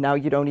so now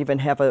you don't even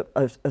have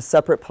a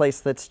separate place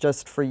that's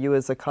just for you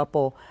as a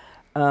couple.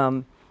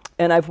 And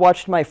I've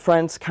watched my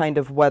friends kind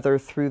of weather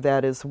through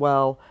that as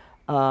well.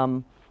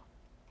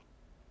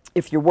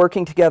 If you're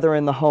working together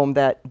in the home,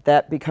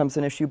 that becomes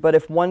an issue. But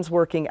if one's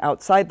working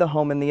outside the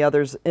home and the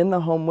other's in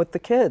the home with the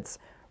kids,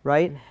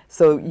 right?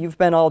 So you've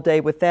been all day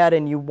with that,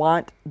 and you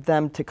want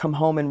them to come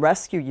home and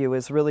rescue you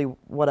is really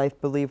what I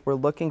believe we're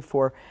looking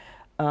for.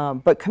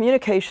 But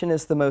communication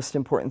is the most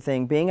important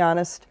thing. Being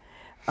honest,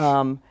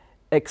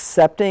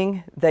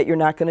 accepting that you're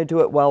not going to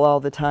do it well all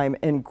the time,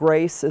 and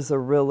grace is a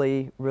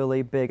really,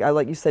 really big,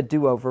 like you said,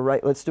 do-over,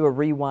 right? Let's do a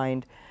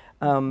rewind.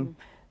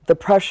 The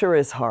pressure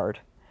is hard.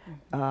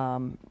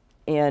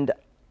 And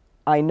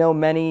I know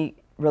many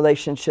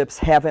relationships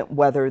haven't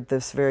weathered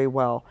this very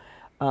well.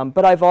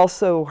 But I've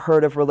also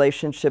heard of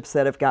relationships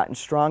that have gotten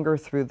stronger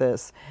through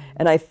this.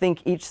 And I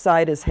think each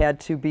side has had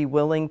to be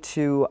willing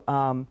to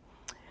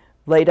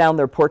lay down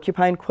their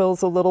porcupine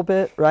quills a little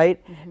bit,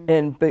 right?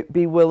 And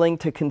be willing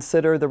to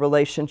consider the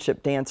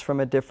relationship dance from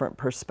a different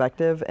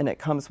perspective. And it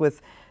comes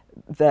with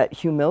that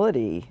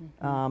humility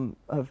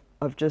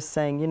of just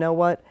saying, you know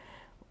what,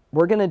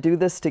 we're going to do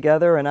this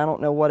together, and I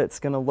don't know what it's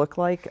going to look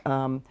like.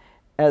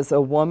 As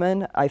a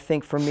woman, I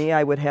think for me,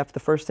 the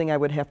first thing I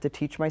would have to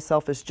teach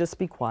myself is just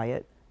be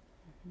quiet,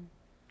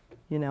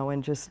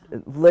 and just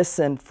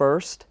listen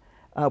first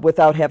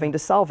without having to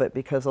solve it,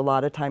 because a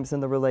lot of times in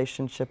the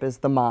relationship is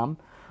the mom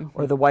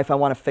or the wife, I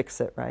want to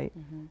fix it, right?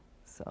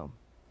 So.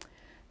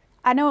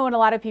 I know when a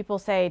lot of people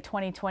say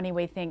 2020,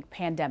 we think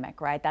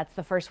pandemic, right? That's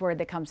the first word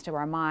that comes to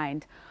our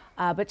mind.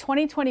 But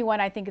 2021,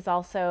 I think, is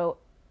also,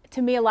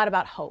 to me, a lot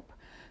about hope.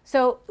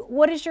 So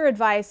what is your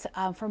advice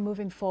for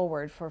moving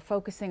forward, for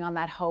focusing on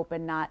that hope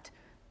and not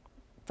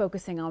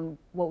focusing on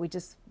what we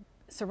just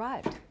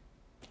survived?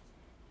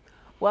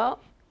 Well,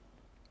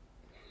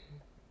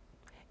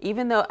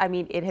 even though,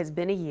 it has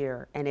been a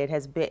year, and it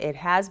has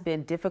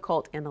been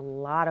difficult in a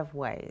lot of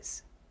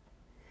ways,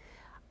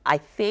 I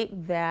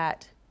think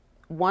that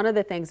one of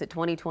the things that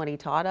 2020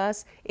 taught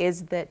us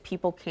is that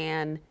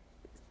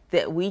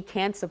we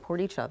can support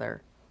each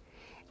other,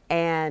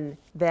 and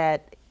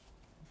that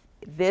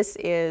this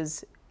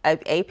is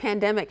a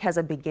pandemic has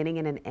a beginning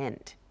and an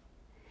end.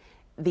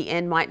 The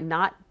end might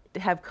not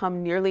have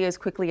come nearly as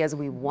quickly as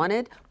we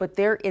wanted, but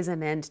there is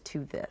an end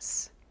to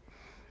this.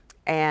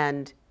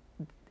 And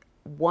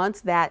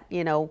once that,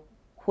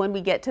 when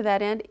we get to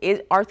that end,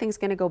 are things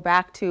going to go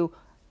back to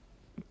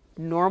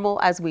normal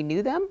as we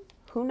knew them?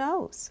 Who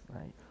knows?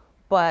 Right.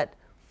 But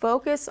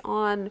focus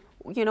on,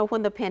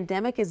 when the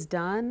pandemic is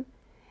done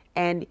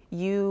and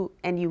you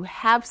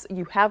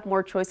have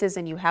more choices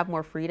and you have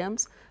more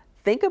freedoms,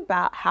 think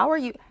about how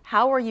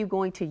are you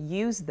going to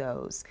use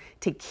those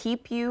to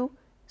keep you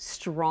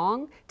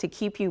strong, to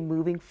keep you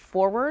moving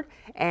forward,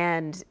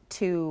 and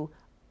to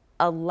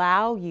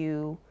allow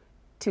you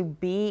to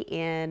be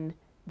in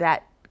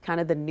that kind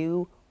of the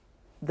new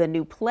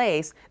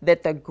place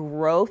that the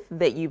growth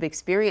that you've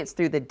experienced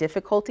through the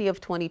difficulty of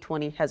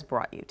 2020 has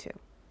brought you to.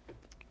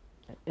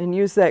 And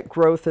use that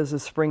growth as a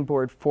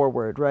springboard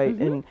forward, right?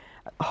 And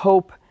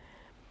hope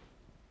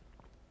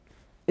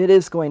it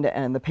is going to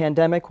end. The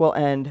pandemic will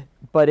end,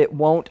 but it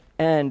won't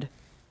end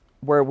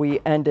where we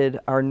ended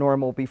our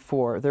normal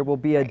before. There will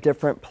be a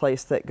different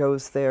place that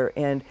goes there.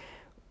 And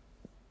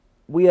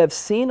we have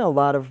seen a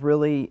lot of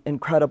really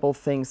incredible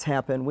things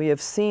happen. We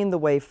have seen the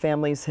way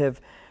families have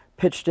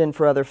pitched in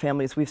for other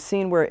families. We've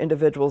seen where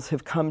individuals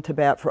have come to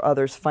bat for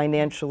others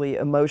financially,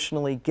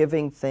 emotionally,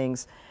 giving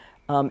things.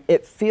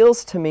 It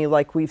feels to me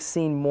like we've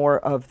seen more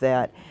of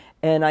that.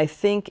 And I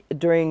think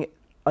during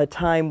a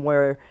time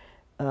where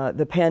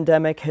the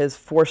pandemic has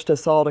forced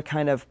us all to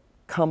kind of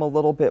come a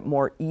little bit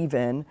more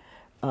even,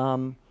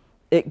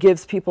 it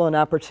gives people an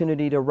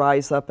opportunity to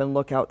rise up and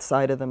look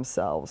outside of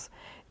themselves.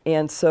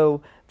 And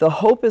so the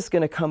hope is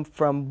going to come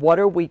from what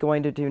are we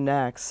going to do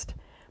next?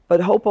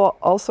 But hope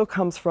also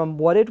comes from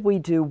what did we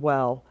do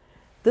well?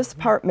 This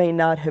part may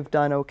not have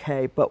done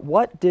okay, but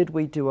what did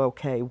we do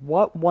okay?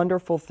 What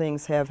wonderful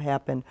things have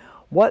happened?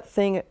 What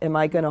thing am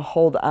I going to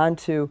hold on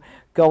to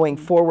going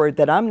forward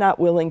that I'm not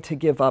willing to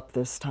give up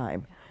this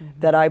time?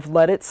 That I've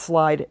let it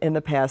slide in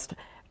the past.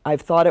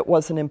 I've thought it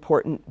wasn't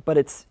important, but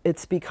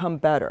it's become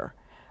better.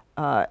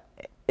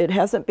 It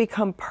hasn't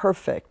become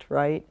perfect,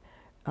 right?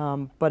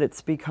 But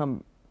it's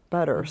become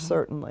better,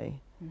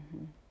 certainly.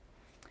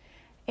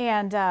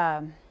 And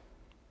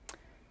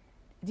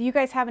do you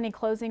guys have any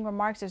closing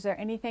remarks? Is there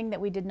anything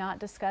that we did not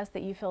discuss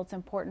that you feel it's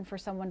important for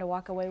someone to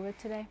walk away with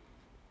today?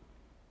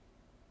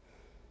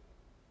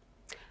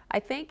 I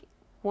think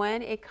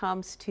when it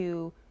comes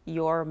to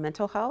your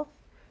mental health,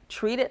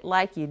 treat it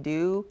like you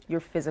do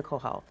your physical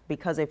health.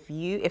 Because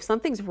if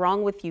something's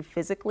wrong with you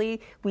physically,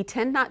 we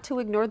tend not to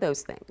ignore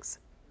those things.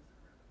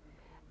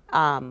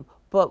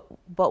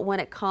 But when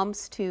it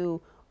comes to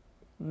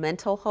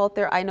mental health,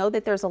 I know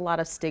that there's a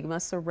lot of stigma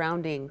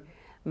surrounding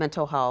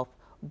mental health,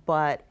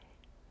 but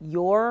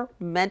your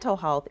mental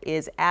health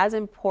is as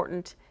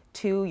important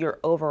to your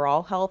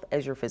overall health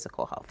as your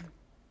physical health.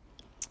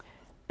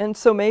 And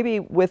so maybe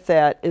with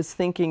that is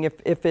thinking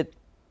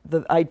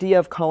the idea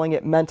of calling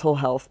it mental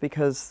health,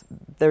 because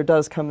there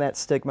does come that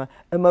stigma,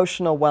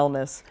 emotional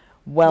wellness,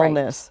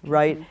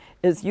 right?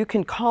 Is you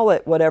can call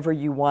it whatever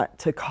you want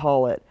to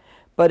call it,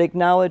 but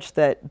acknowledge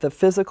that the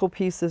physical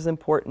piece is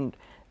important,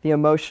 the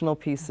emotional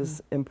piece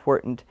is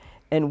important,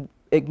 and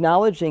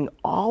acknowledging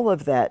all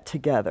of that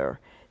together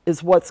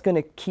is what's going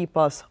to keep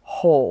us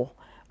whole.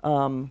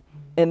 And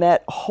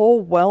that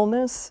whole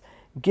wellness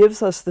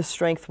gives us the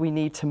strength we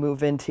need to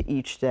move into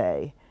each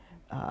day.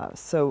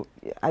 So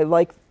I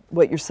like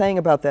what you're saying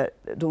about that,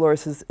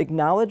 Delores, is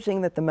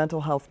acknowledging that the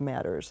mental health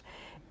matters.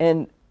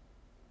 And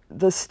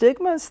the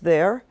stigma's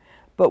there,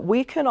 but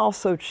we can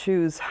also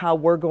choose how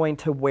we're going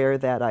to wear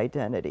that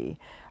identity.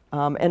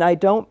 And I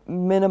don't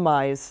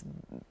minimize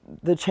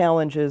the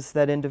challenges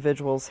that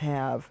individuals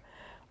have,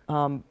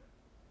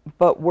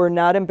 but we're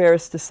not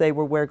embarrassed to say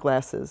we wear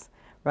glasses,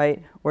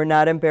 right? We're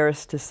not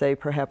embarrassed to say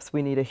perhaps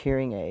we need a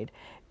hearing aid.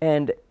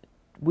 And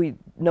we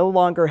no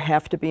longer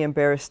have to be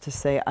embarrassed to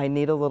say, I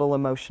need a little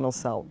emotional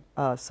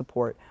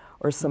support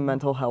or some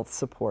mental health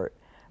support.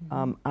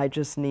 I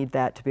just need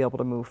that to be able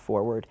to move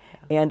forward.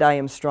 And I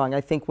am strong.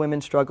 I think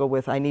women struggle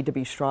with, I need to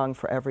be strong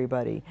for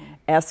everybody.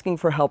 Asking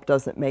for help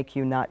doesn't make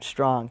you not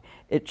strong.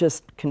 It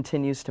just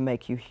continues to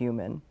make you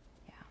human.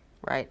 Yeah,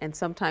 right. And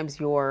sometimes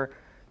your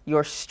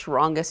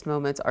strongest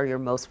moments are your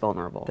most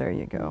vulnerable. There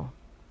you go.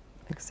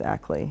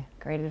 Exactly.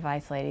 Great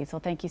advice, ladies.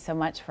 Well, thank you so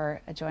much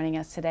for joining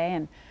us today,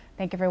 and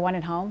thank everyone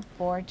at home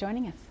for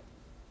joining us.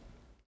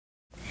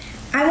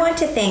 I want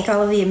to thank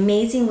all of the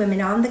amazing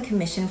women on the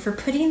Commission for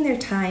putting their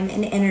time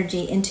and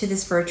energy into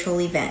this virtual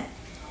event.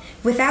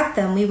 Without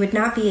them, we would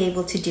not be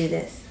able to do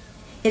this.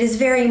 It is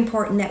very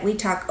important that we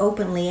talk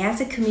openly as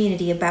a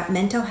community about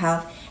mental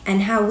health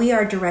and how we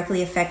are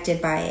directly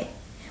affected by it.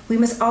 We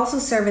must also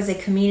serve as a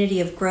community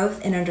of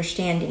growth and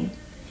understanding.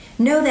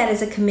 Know that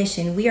as a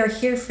Commission, we are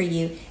here for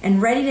you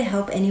and ready to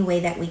help any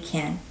way that we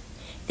can.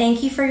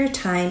 Thank you for your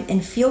time,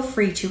 and feel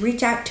free to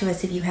reach out to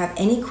us if you have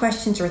any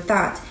questions or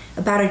thoughts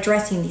about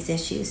addressing these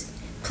issues.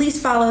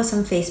 Please follow us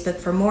on Facebook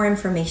for more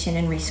information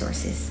and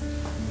resources.